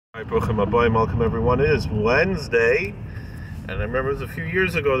Hi, Bruchim Abayim, welcome everyone. It is Wednesday, and I remember it was a few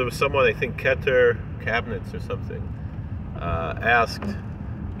years ago, there was someone, I think Keter Cabinets or something, asked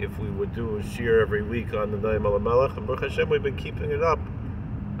if we would do a shiur every week on the Noam Elimelech, and Baruch Hashem, we've been keeping it up,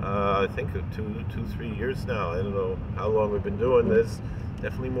 I think 3 years now. I don't know how long we've been doing this,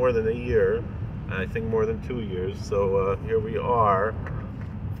 definitely more than a year, and I think more than 2 years, so here we are,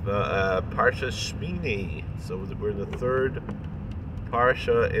 the Parshas Shmini, so we're in the third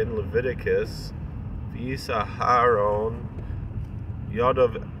Parsha in Leviticus. V'yisa Aaron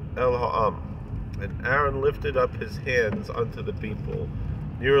Yadav El Ha'am, and Aaron lifted up his hands unto the people.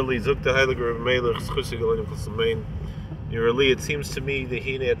 Nearly Zuk the Heilige Rebbe Schusig Elonim Chosamain. Nearly, it seems to me the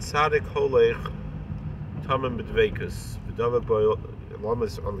Hine Tzadik Holech Tamim B'Dveikus V'Davav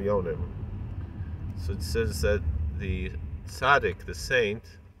Lamas Alyonim. So it says that the Tzadik, the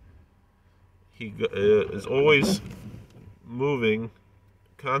saint, he is always moving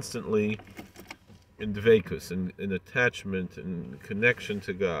constantly in dveikus, in attachment and connection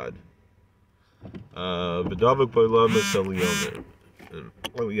to God.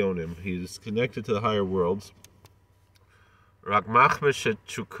 He's connected to the higher worlds.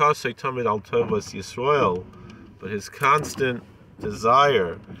 But his constant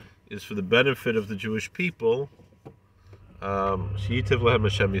desire is for the benefit of the Jewish people. That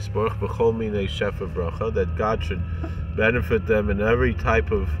God should benefit them in every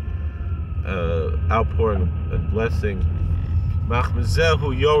type of outpouring and blessing. For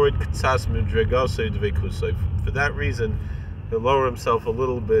that reason, he'll lower himself a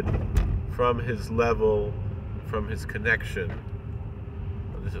little bit from his level, from his connection.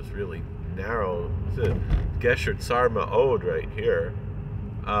 This is really narrow. This is Gesher Tsar Ma'od right here.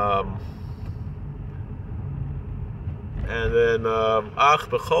 And then Ach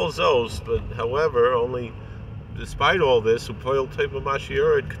B'chol Zos, but however, only despite all this,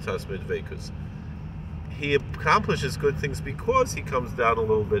 he accomplishes good things because he comes down a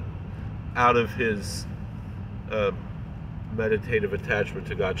little bit out of his meditative attachment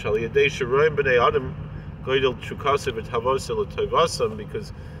to God.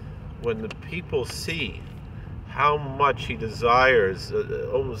 Because when the people see how much he desires,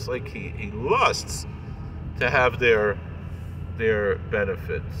 almost like he lusts to have their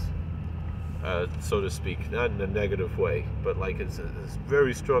benefits, so to speak, not in a negative way, but like it's a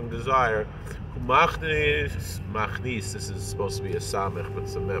very strong desire. Machnis, this is supposed to be a samech, but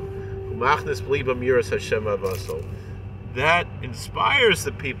it's a mem. That inspires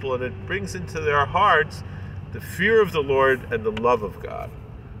the people, and it brings into their hearts the fear of the Lord and the love of God.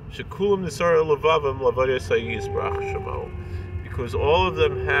 Because all of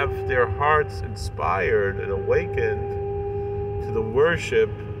them have their hearts inspired and awakened to the worship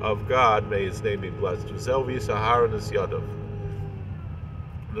of God. May his name be blessed. That's what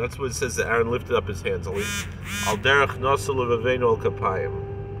it says, that Aaron lifted up his hands.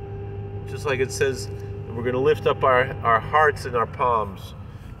 Just like it says, we're going to lift up our hearts and our palms.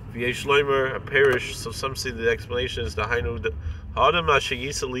 So some say the explanation is the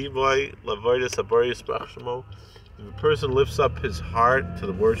if a person lifts up his heart to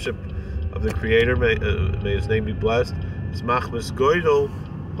the worship of the Creator, may his name be blessed, then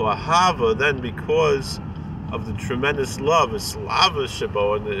because of the tremendous love,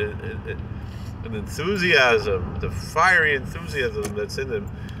 and enthusiasm, the fiery enthusiasm that's in him,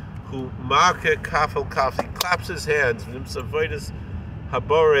 he claps his hands, and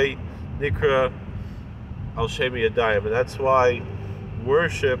that's why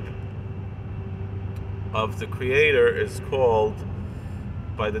worship of the Creator is called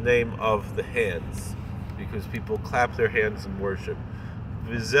by the name of the hands, because people clap their hands in worship. So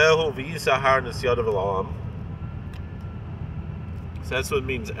that's what it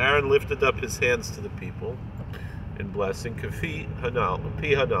means. Aaron lifted up his hands to the people in blessing. According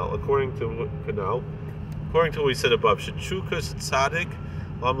to what we said above, that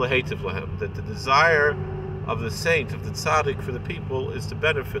the desire of the saint, of the tzaddik for the people, is to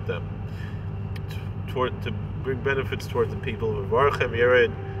benefit them, to bring benefits toward the people. Then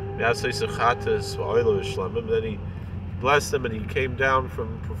he blessed them, and he came down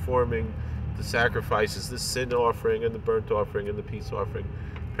from performing the sacrifices, the sin offering and the burnt offering and the peace offering.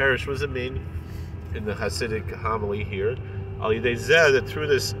 Perish was a mean in the Hasidic homily here. That through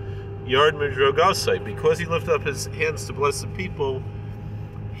this yard midrogasai, because he lifted up his hands to bless the people,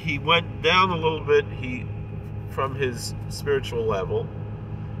 he went down a little bit from his spiritual level.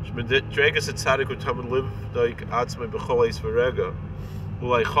 Because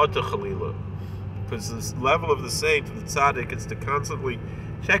this level of the saint, the tzaddik, is to constantly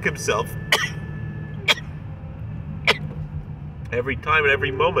check himself every time and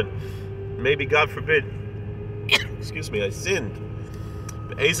every moment. Maybe, God forbid, excuse me, I sinned.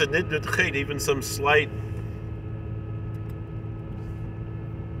 Even some slight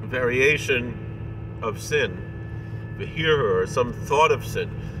variation of sin, or some thought of sin,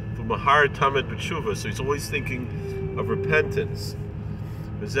 from a hard tamid b'tshuva. So he's always thinking of repentance.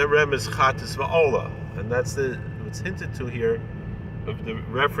 And that's what's hinted to here of the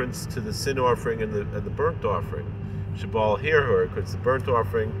reference to the sin offering and the burnt offering. Shabal hirhur, because the burnt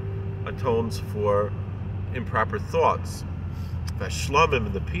offering atones for improper thoughts. Vashlamim,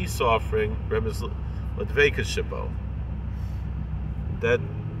 and the peace offering, Rebbe's Leviticus shabo.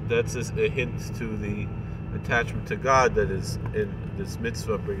 That's a hint to the attachment to God that is in this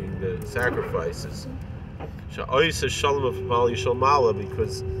mitzvah, bringing the sacrifices. Because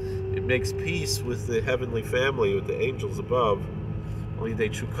it makes peace with the heavenly family, with the angels above.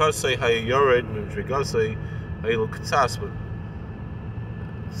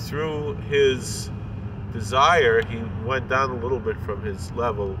 Through his desire, he went down a little bit from his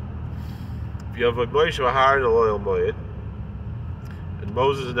level. And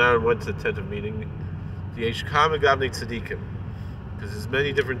Moses and Aaron went to the tent of meeting. Because there's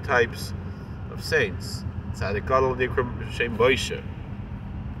many different types of saints. A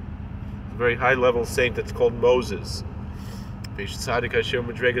very high level saint that's called Moses. And there's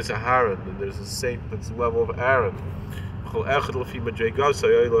a saint that's the level of Aaron. And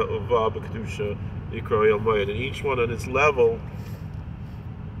each one on its level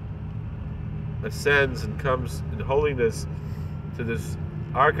ascends and comes in holiness to this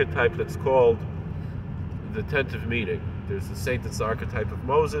archetype that's called the tent of meeting. There's the saint that's the archetype of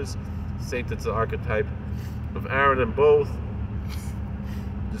Moses, the saint that's the archetype of Aaron, and both,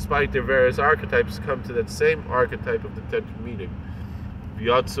 despite their various archetypes, come to that same archetype of the tent of meeting.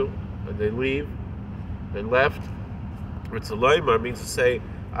 Vyatsu, and they leave, and left. Ritzalaymar means to say,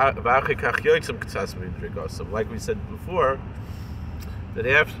 like we said before, that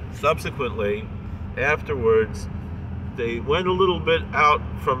afterwards, they went a little bit out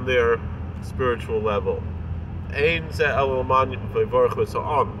from their spiritual level. Well,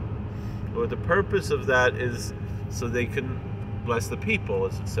 the purpose of that is so they can bless the people,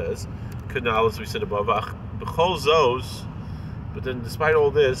 as it says. Kanal, as we said above. But then, despite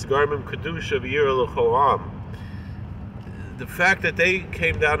all this, Garmim Kedusha V'yir L'Cholam. The fact that they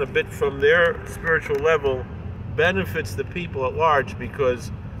came down a bit from their spiritual level benefits the people at large,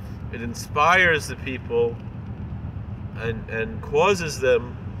 because it inspires the people and causes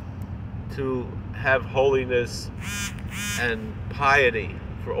them to have holiness and piety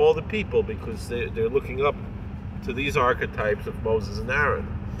for all the people, because they're looking up to these archetypes of Moses and Aaron.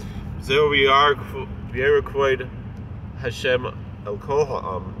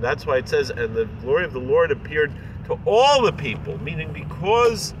 That's why it says, and the glory of the Lord appeared to all the people, meaning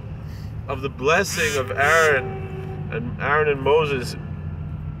because of the blessing of Aaron and Moses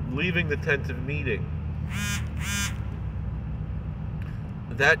leaving the tent of meeting,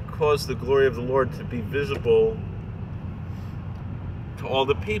 that caused the glory of the Lord to be visible to all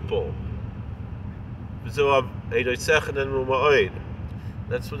the people. That's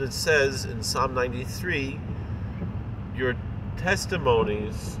what it says in Psalm 93. Your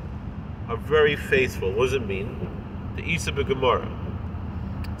testimonies are very faithful. What does it mean? The Isa b'Gemara,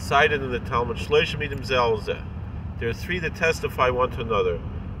 cited in the Talmud, there are three that testify one to another.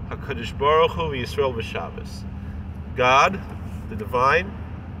 HaKadosh Baruch Hu v'Yisrael v'Shabbos. God, the divine,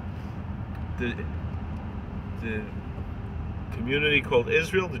 the community called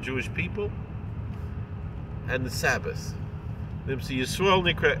Israel, the Jewish people, and the Sabbath. Yisrael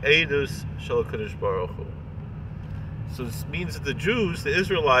nikra edus shel HaKadosh Baruch Hu. So this means that the Jews, the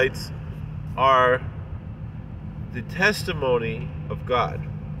Israelites, are the testimony of God,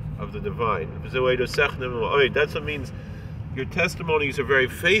 of the divine. That's what means your testimonies are very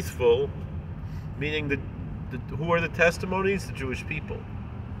faithful, meaning who are the testimonies? The Jewish people,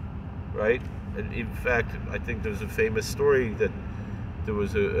 right? And in fact, I think there's a famous story that there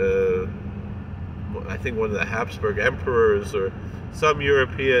was I think one of the Habsburg emperors or some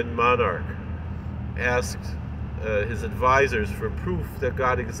European monarch asked his advisors for proof that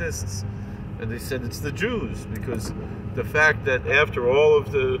God exists. And they said it's the Jews, because the fact that after all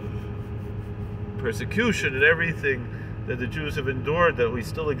of the persecution and everything that the Jews have endured, that we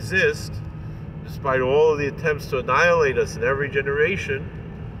still exist, despite all of the attempts to annihilate us in every generation,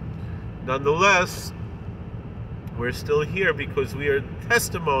 nonetheless, we're still here because we are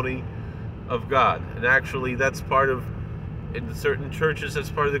testimony of God. And actually, that's part of, in certain churches, that's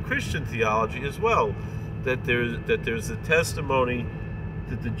part of the Christian theology as well, that there's a testimony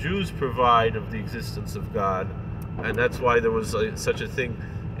that the Jews provide of the existence of God, And that's why there was such a thing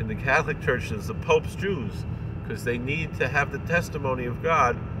in the Catholic Church as the Pope's Jews, because they need to have the testimony of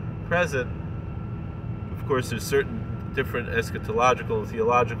God present. Of course, there's certain different eschatological and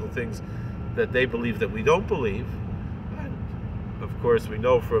theological things that they believe that we don't believe. And of course, we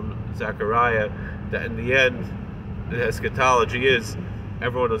know from Zechariah that in the end, the eschatology is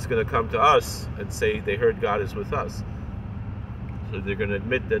everyone is going to come to us and say they heard God is with us. So they're going to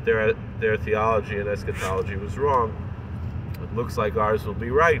admit that their theology and eschatology was wrong. It looks like ours will be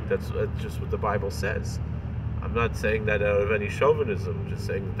right. That's just what the Bible says. I'm not saying that out of any chauvinism. I'm just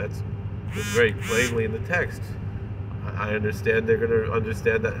saying that that's very plainly in the text. I understand they're going to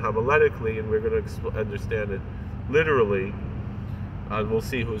understand that homiletically, and we're going to understand it literally. And we'll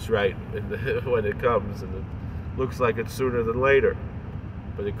see who's right when it comes. And it looks like it's sooner than later,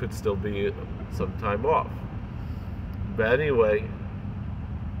 but it could still be some time off. But anyway,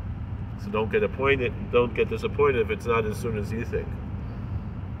 so don't get disappointed if it's not as soon as you think.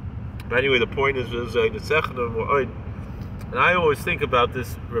 But anyway, the point is, and I always think about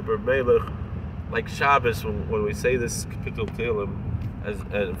this, Rebbe Melech, like Shabbos, when we say this Kapitel Tehillim, as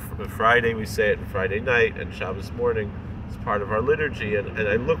Friday we say it, and Friday night, and Shabbos morning, it's part of our liturgy. And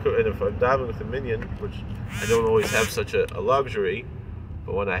I look, and if I'm davening with a minyan, which I don't always have such a luxury,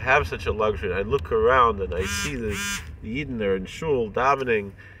 but when I have such a luxury, I look around and I see the Yidden there in shul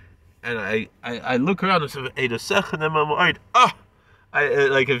davening, and I look around and say, like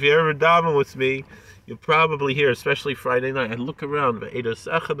if you ever daven with me, you'll probably hear, especially Friday night, I look around, that's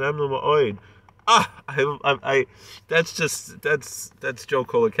Joe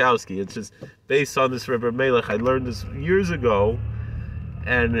Kolakowski. It's just based on this Rebbe Melech. I learned this years ago,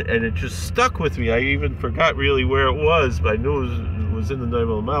 and it just stuck with me. I even forgot really where it was, but I knew it was in the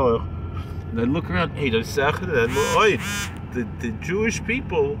Noam Melech. And I look around, the Jewish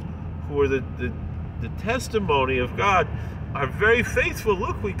people who are the testimony of God are very faithful.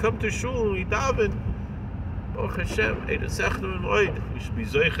 Look, we come to shul and we daven. Baruch Hashem, we should be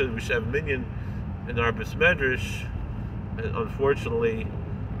zoiched, we should have minyan in our bes medrash. And unfortunately,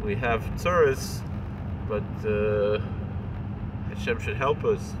 we have tzuras, but Hashem should help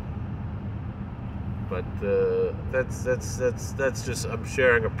us. But that's just, I'm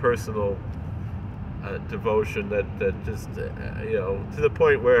sharing a personal devotion that just to the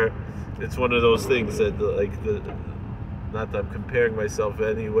point where it's one of those things that not that I'm comparing myself in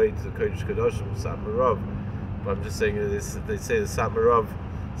any way to the Kodesh Kadoshim, Satmarav, but I'm just saying this. They say the Satmarav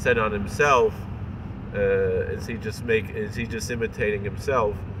said on himself, is he just imitating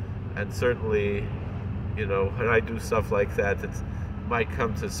himself? And certainly, when I do stuff like that, it might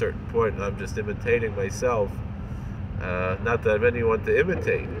come to a certain point and I'm just imitating myself. Not that I have anyone to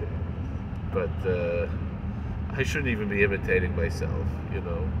imitate, but I shouldn't even be imitating myself,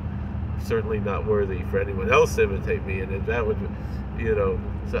 Certainly not worthy for anyone else to imitate me, and that would,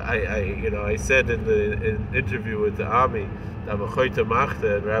 So I said in the interview with the Ami, I'm a choyte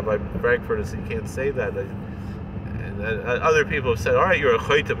machta, and Rabbi Frankfurt said you can't say that, and other people have said, all right, you're a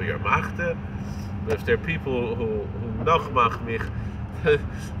choyte, but you're a machta. But if there are people who noch mach mich,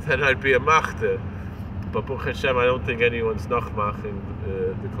 then I'd be a machta. But Baruch Hashem, I don't think anyone's noch maching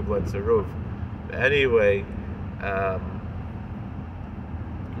the Koblenz Roof. Anyway.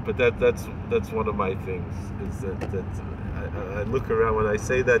 But that's one of my things, is that I look around when I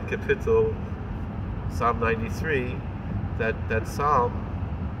say that kapitel, Psalm 93, that psalm,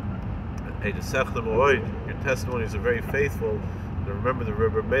 your testimonies are very faithful. And remember, the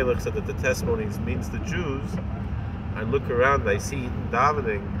Rebbe Melech said that the testimonies means the Jews. I look around and I see Eden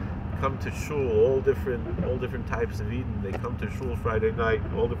davening, come to shul, all different types of Eden. They come to shul Friday night,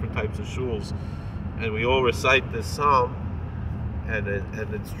 all different types of shuls, and we all recite this psalm. And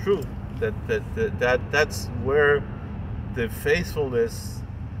it's true that's where the faithfulness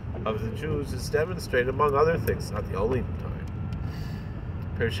of the Jews is demonstrated, among other things. Not the only time.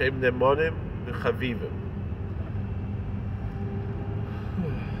 Pershem nemonim v'chavivim.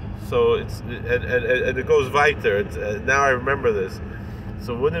 So and it goes weiter. Now I remember this.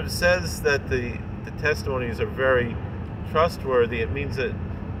 So when it says that the testimonies are very trustworthy, it means that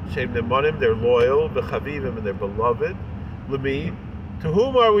shem nemonim, they're loyal, v'chavivim, and they're beloved. Lemi, to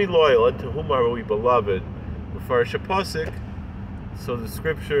whom are we loyal and to whom are we beloved? Pasuk. So the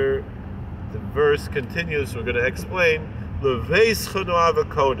scripture, the verse continues. We're going to explain. Leveis chanoav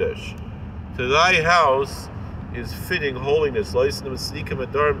kodesh. To thy house is fitting holiness. So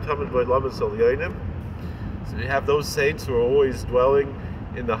we have those saints who are always dwelling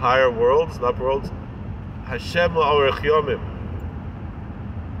in the higher worlds, and upper worlds. Hashem la'orech yomim.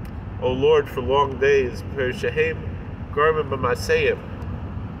 O Lord, for long days. Per shehem garmin b'maseyim.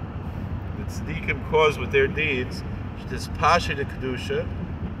 The tzaddikim cause with their deeds, this pasha de kedusha,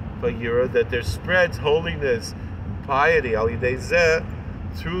 that there spreads holiness and piety al yidei zeh,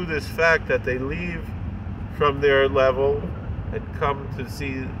 through this fact that they leave from their level and come to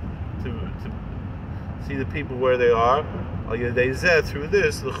see the people where they are. Al yidei zeh, through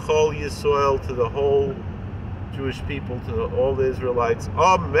this, the chol Yisrael, to the whole Jewish people, to all the Israelites.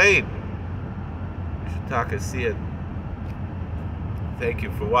 Amen. You should talk and see it. Thank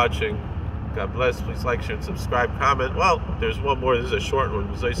you for watching. God bless. Please like, share, and subscribe. Comment. Well, there's one more. This is a short one.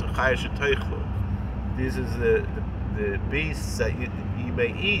 These is the beasts that you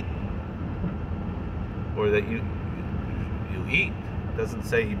may eat, or that you eat. It doesn't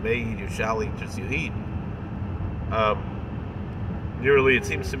say you may eat, you shall eat, just you eat. Nearly, it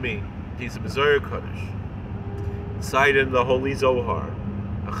seems to me, he's a Mizorah Kodesh. Cited in the Holy Zohar,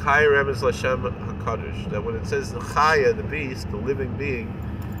 a Chai Remes Lashem HaKadosh, that when it says the Chaya, the beast, the living being,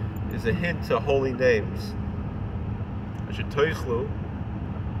 is a hint to holy names. Asher Toichlu,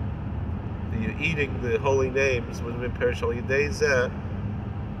 the eating the holy names would have been perished. Shal Yidei Zeh,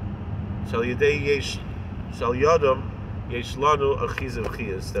 Shal Yidei Yesh, Shal Yodam Yesh Lanu Achiz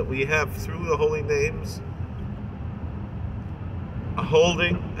V'chiyas, that we have through the holy names a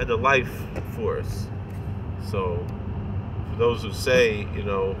holding and a life for us. So, for those who say, you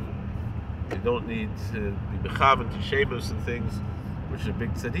don't need to be mechavan to shemus and things, which are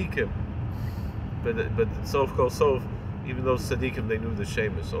big tzaddikim, but sof kol sof, even those tzaddikim, they knew the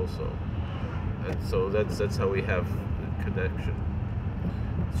shemus also, and so that's how we have the connection.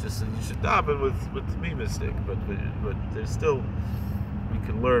 It's just that you should daven with the mystic, but there's still, we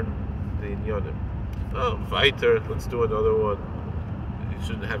can learn the inyanim. Oh, weiter, let's do another one. You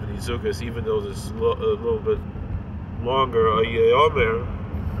shouldn't have any zugas, even though there's a little bit longer. Or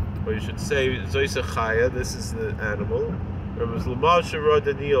you should say zoyse chaya. This is the animal.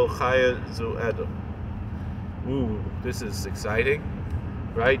 Ooh, this is exciting,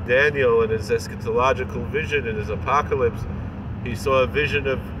 right? Daniel, in his eschatological vision, in his apocalypse, he saw a vision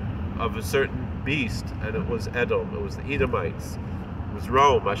of a certain beast, and it was Edom. It was the Edomites. It was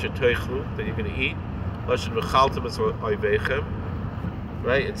Rome. Asher toichlu, that you're going to eat. Lashon v'chaltem es oivechem.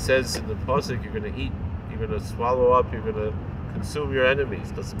 Right? It says in the pasuk, you're going to eat. You're going to swallow up. You're going to consume your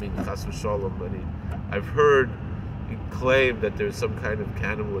enemies. Doesn't mean chas v'shalom. I've heard he claimed that there's some kind of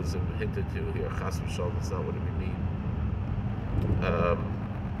cannibalism hinted to here. Chas v'shalom. That's not what we mean.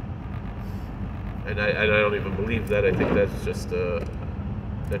 And I don't even believe that. I think that's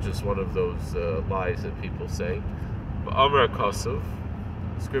just one of those lies that people say. But Amar Kosov,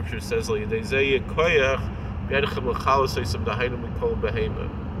 Scripture says, that you're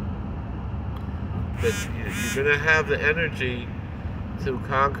going to have the energy to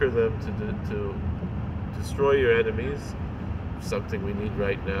conquer them, to destroy your enemies, something we need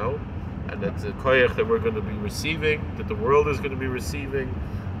right now, and that's the koyach that we're going to be receiving, that the world is going to be receiving.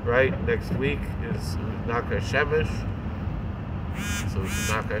 Right, next week is Nakar Shemesh. So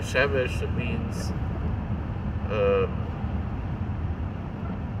Nakar Shemesh, it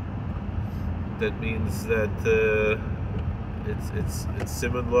means that it's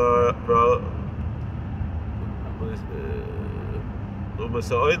similar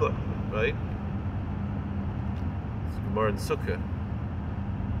Umasa Oila, right? It's Gemara and Sukkah.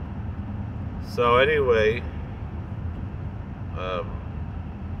 So anyway,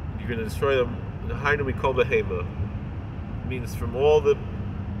 you're going to destroy them. The Hainu we call behema. Means from all the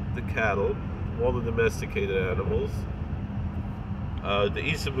cattle, from all the domesticated animals. The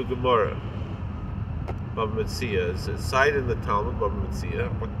Isabu Gemara, Bava Metzia, is cited in the Talmud, Bava Metzia.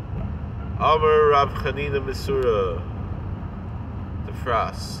 Amar Rav Chanina Misura, the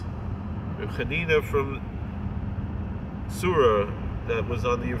Fras. Rav Chanina from Surah, that was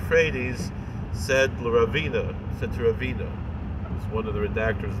on the Euphrates, said to Ravina, one of the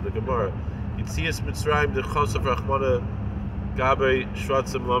redactors of the Gemara, Yitzias Mitzrayim de Chosav Rachmana Gabe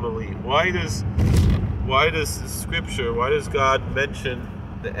Shratzim Lamali. Why does the Scripture, why does God mention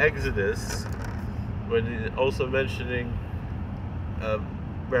the Exodus when he's also mentioning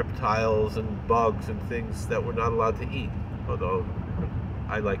reptiles and bugs and things that we're not allowed to eat? Although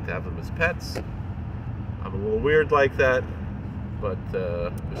I like to have them as pets. I'm a little weird like that, but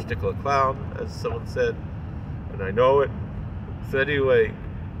a stickler clown, as someone said, and I know it. So anyway,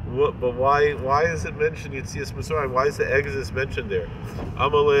 but why is it mentioned Yitzias Mitzrayim? Why is the Exodus mentioned there?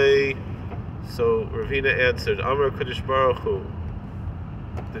 Amalei. So Ravina answered, Amar Kadosh Baruch Hu,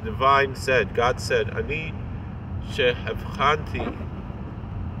 the divine said, God said, Ani shehevchanti.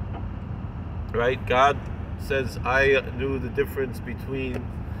 Right? God says, I knew the difference between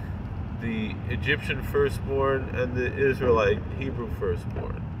the Egyptian firstborn and the Israelite Hebrew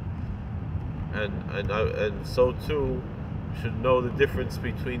firstborn. and so too should know the difference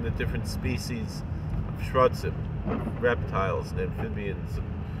between the different species of shratzim, reptiles and amphibians and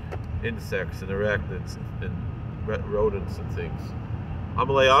insects and arachnids and rodents and things.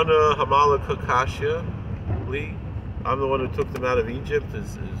 Amalayana Hamala Kakashya Li. I'm the one who took them out of Egypt.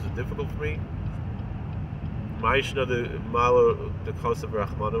 Is it difficult for me? Ma'ishna the Malo the Kosav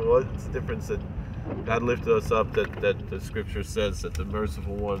Rahmana. What's the difference that God lifted us up? That the scripture says that the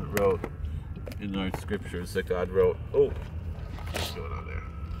merciful one wrote in our scriptures that God wrote. Oh, what's going on there?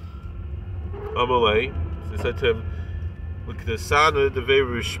 Amalei. So he said to him, look at the Sana the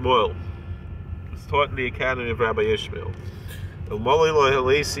Veru Shmuel. It's taught in the academy of Rabbi Ishmael. That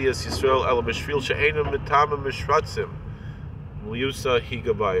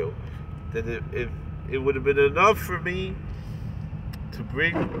it would have been enough for me to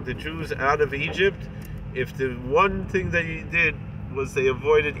bring the Jews out of Egypt if the one thing that he did was they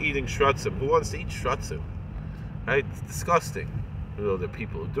avoided eating shratzim. Who wants to eat shratzim? Right? It's disgusting. You know, there are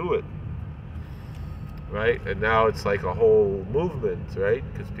people who do it. Right? And now it's like a whole movement, right?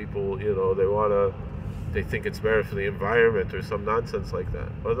 Because people, you know, they think it's better for the environment or some nonsense like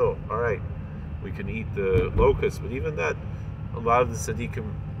that. Although, all right, we can eat the locusts, but even that, a lot of the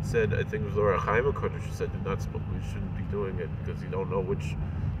Tzaddikim said, I think it was Laura Chaim Kodesh said, we shouldn't be doing it because you don't know which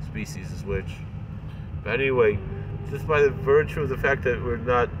species is which. But anyway, just by the virtue of the fact that we're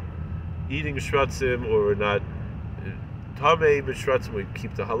not eating shratzim or we're not tamei b'shratzim, we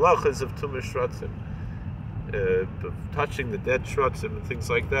keep the halachas of tumah shratzim. Touching the dead shratzim and things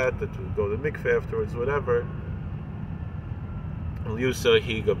like that we go to the mikveh afterwards, whatever.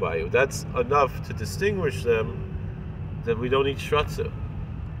 That's enough to distinguish them that we don't eat shratzim.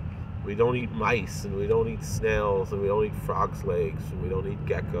 We don't eat mice, and we don't eat snails, and we don't eat frogs' legs, and we don't eat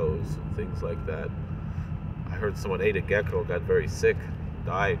geckos, and things like that. I heard someone ate a gecko, got very sick,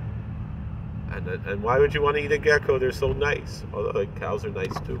 died. And why would you want to eat a gecko? They're so nice. Although cows are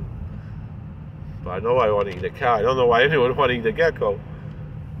nice too. But I know I want to eat a cow. I don't know why anyone would want to eat a gecko.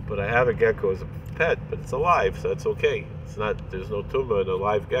 But I have a gecko as a pet, but it's alive, so that's okay. There's no tumah in a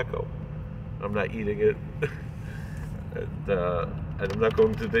live gecko. I'm not eating it. And I'm not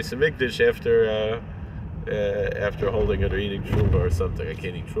going to Beis Hamikdash after holding it or eating truma or something. I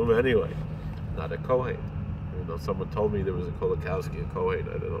can't eat truma anyway. I'm not a kohen. You know, someone told me there was a Kolakowski, a kohen.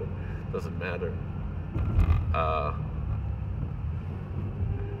 I don't know. Doesn't matter.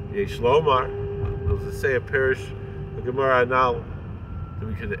 Yesh Lomar. To say a parish, a Gemara now, that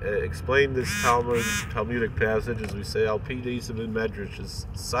we can explain this Talmudic passage as we say Al Pidis of Medrash is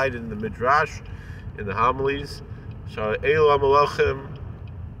cited in the Midrash, in the homilies. Shalu Amalachim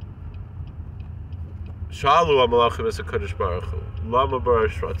es a Kodesh Baruch Hu. Lama Bar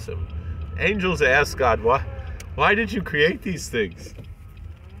Shratzim. Angels ask God, why did you create these things?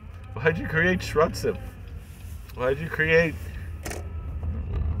 Why did you create Shratzim? Why did you create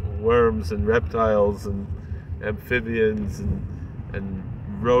worms and reptiles and amphibians and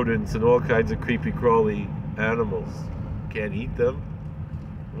rodents and all kinds of creepy crawly animals? Can't eat them.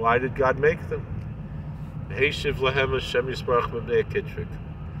 Why did God make them? So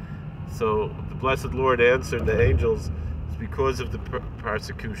the blessed Lord answered the angels, it's because of the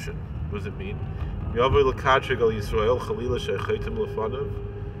persecution. What does it mean?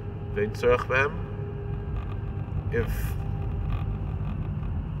 If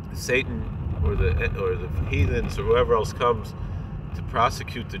Satan or the heathens or whoever else comes to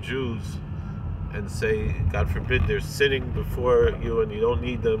prosecute the Jews and say, God forbid, they're sinning before you and you don't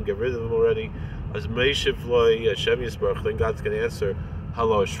need them, get rid of them already, as Meishiv Loi Hashem Yisbarach, then God's going to answer,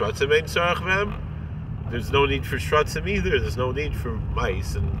 Hello, Shratzim Ein Tzarech Mem? There's no need for Shratzim either. There's no need for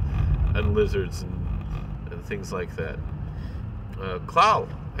mice and lizards and things like that. Klal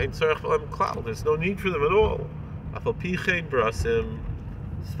Ein Tzarech Mem Klal. There's no need for them at all. Afal Pichein Brasim.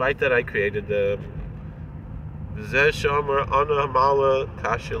 Despite that, I created them. So that's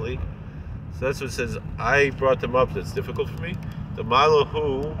what it says. I brought them up. That's difficult for me. The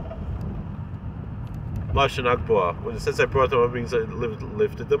Malahu Lashon Akboah. When it says I brought them up, it means I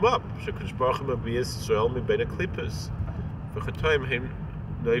lifted them up.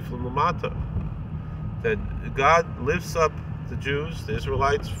 That God lifts up the Jews, the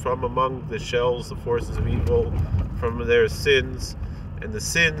Israelites, from among the shells, the forces of evil, from their sins. And the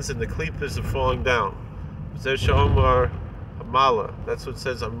sins and the klippas are falling down. That's what it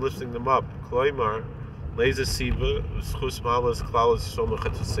says, I'm lifting them up.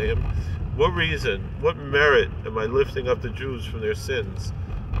 What reason, what merit am I lifting up the Jews from their sins?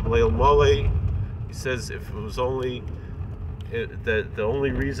 He says if it was only, that the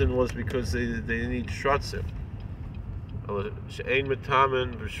only reason was because they didn't eat shratzim. The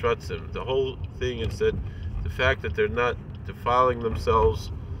whole thing is that the fact that they're not defiling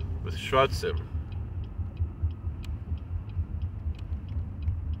themselves with shratzim,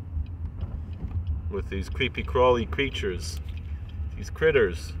 with these creepy crawly creatures, these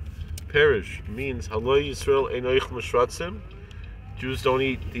critters. Perish means Halo Yisrael Einoich Mishratzim. Jews don't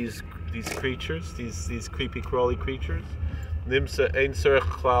eat these creatures, these creepy crawly creatures. Nimsa Ein Serech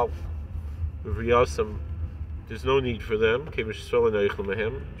Klal V'Riyasam. There's no need for them. Jews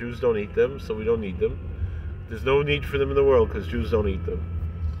don't eat them, so we don't need them. There's no need for them in the world because Jews don't eat them.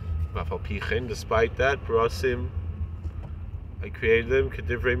 Despite that, Parasim, I created them,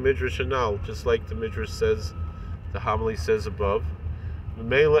 Kedivrei Midrash Anal, just like the Midrash says, the homily says above. Then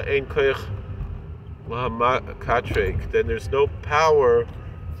there's no power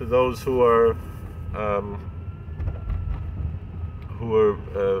to those who are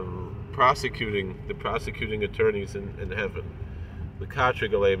prosecuting attorneys in heaven, the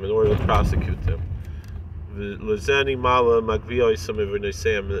Katrig Aleim, in order to prosecute them. And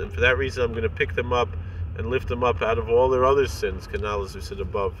for that reason, I'm going to pick them up and lift them up out of all their other sins, canal as we said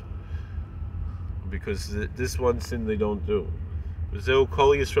above, because this one sin they don't do. And that's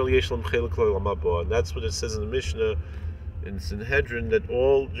what it says in the Mishnah in Sanhedrin, that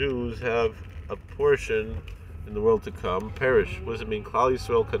all Jews have a portion in the world to come. Perish. What does it mean? Klal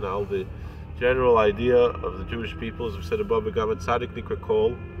Yisrael Kanal, the general idea of the Jewish people, as we said above, Begam Tzadik Nikra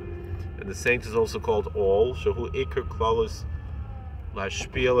Kol, and the saint is also called all. Shahu Iker Klalis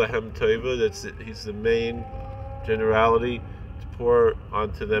Lashpia Lahem Tova. He's the main generality to pour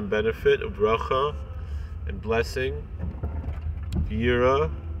onto them benefit of bracha and blessing, yira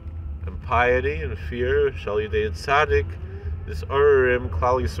and piety and fear. Shal Yidei Tzadik. This Arurim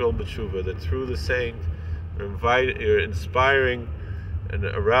Klal Yisrael B'tshuva, that through the saint you're inspiring and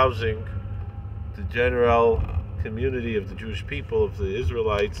arousing the general community of the Jewish people, of the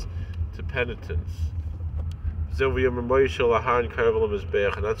Israelites, to penitence. And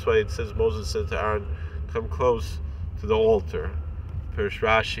that's why it says Moses said to Aaron, come close to the altar.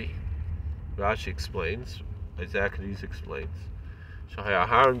 Rashi explains, Isaacides explains,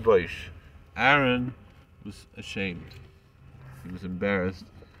 Aaron was ashamed. He was embarrassed.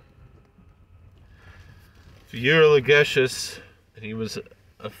 And he was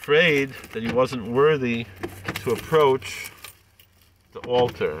afraid that he wasn't worthy to approach the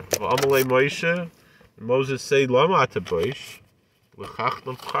altar. Moses said, why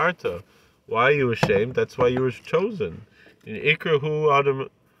are you ashamed? That's why you were chosen. In Ikrahu Adam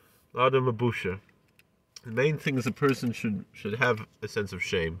Abusha. The main thing is a person should have a sense of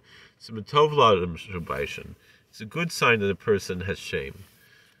shame. It's a good sign that a person has shame.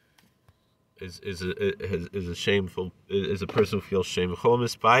 Is a shameful, is a person who feels shame.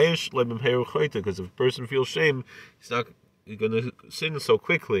 Because if a person feels shame, he's going to sin so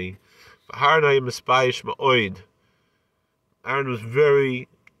quickly. Aaron was very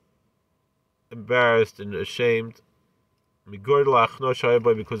embarrassed and ashamed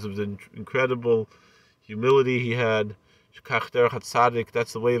because of the incredible humility he had. That's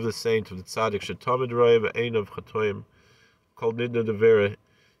the way of the saint, of the tzaddik.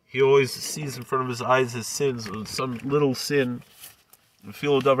 He always sees in front of his eyes his sins, some little sin,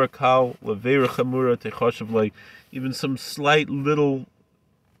 even some slight little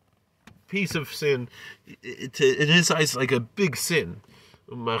piece of sin, in his eyes like a big sin.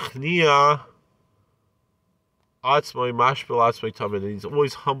 And he's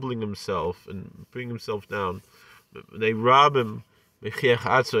always humbling himself and bringing himself down. They rob him,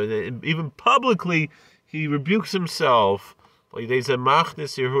 and even publicly he rebukes himself. That's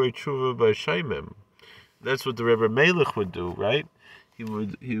what the Rebbe Melech would do, right? He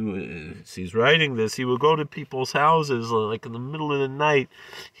would, he's writing this, he would go to people's houses, like in the middle of the night.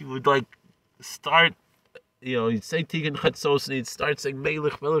 He would start, he'd say Tikkun Chatzos, and he'd start saying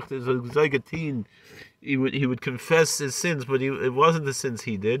Melech, there's a Zaygatin. He would confess his sins, but it wasn't the sins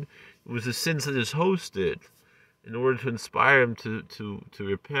he did. It was the sins that his host did, in order to inspire him to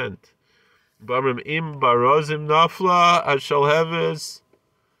repent. Im barozim nafla ashalheves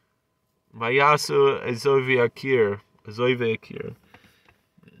mayasu ezovi akir.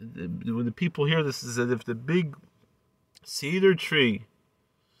 When the people hear this, is that if the big cedar tree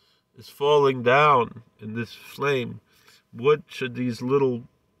is falling down in this flame, what should these little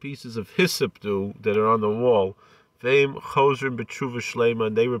pieces of hyssop do that are on the wall? Veim chosrim b'tshuva shleima,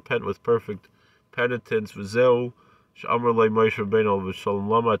 and they repent with perfect penitence. V'zeu. And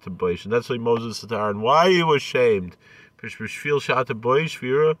that's why Moses said to Aaron, why are you ashamed? There's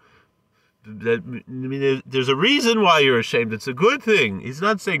a reason why you're ashamed. It's a good thing. He's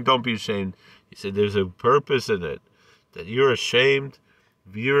not saying don't be ashamed. He said there's a purpose in it. that you're ashamed,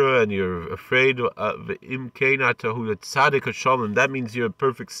 Vira, and you're afraid of Im Kenatahu, that Tzaddik Hashalom, that means you're a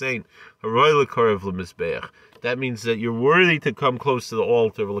perfect saint. That means that you're worthy to come close to the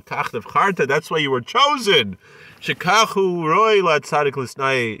altar. That's why you were chosen. That's the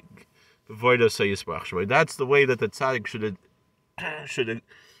way that the tzaddik should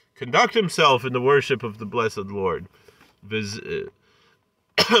conduct himself in the worship of the blessed Lord. That's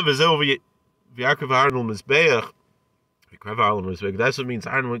what means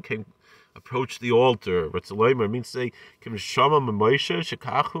Aaron came approach the altar. What's the It means say when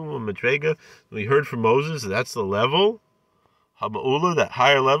we heard from Moses, that's the level. Hama'ula, that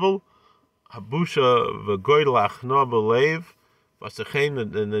higher level. Habusha v'goydel achna b'leiv.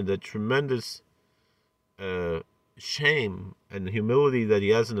 And the tremendous shame and humility that he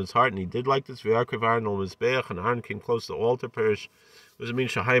has in his heart, and he did like this. V'yakrav Aaron al mizbeach, and Aaron came close to the altar. Perish. What does it mean?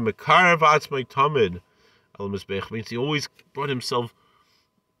 Shahai mekarav atzmai tamid al mizbeach means he always brought himself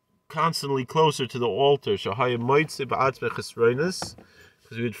constantly closer to the altar. Shahai moitze ba'atzmei chesroinus,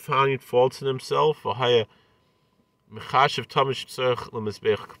 because he would find faults in himself. V'haya mechashav tamish tzarech al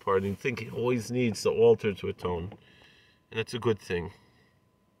mizbeach kapar, and you think he always needs the altar to atone. And that's a good thing.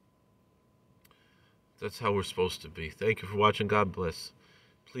 That's how we're supposed to be. Thank you for watching. God bless.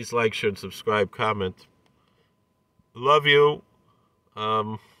 Please like, share, and subscribe, comment. Love you.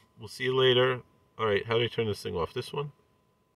 We'll see you later. All right, how do I turn this thing off? This one?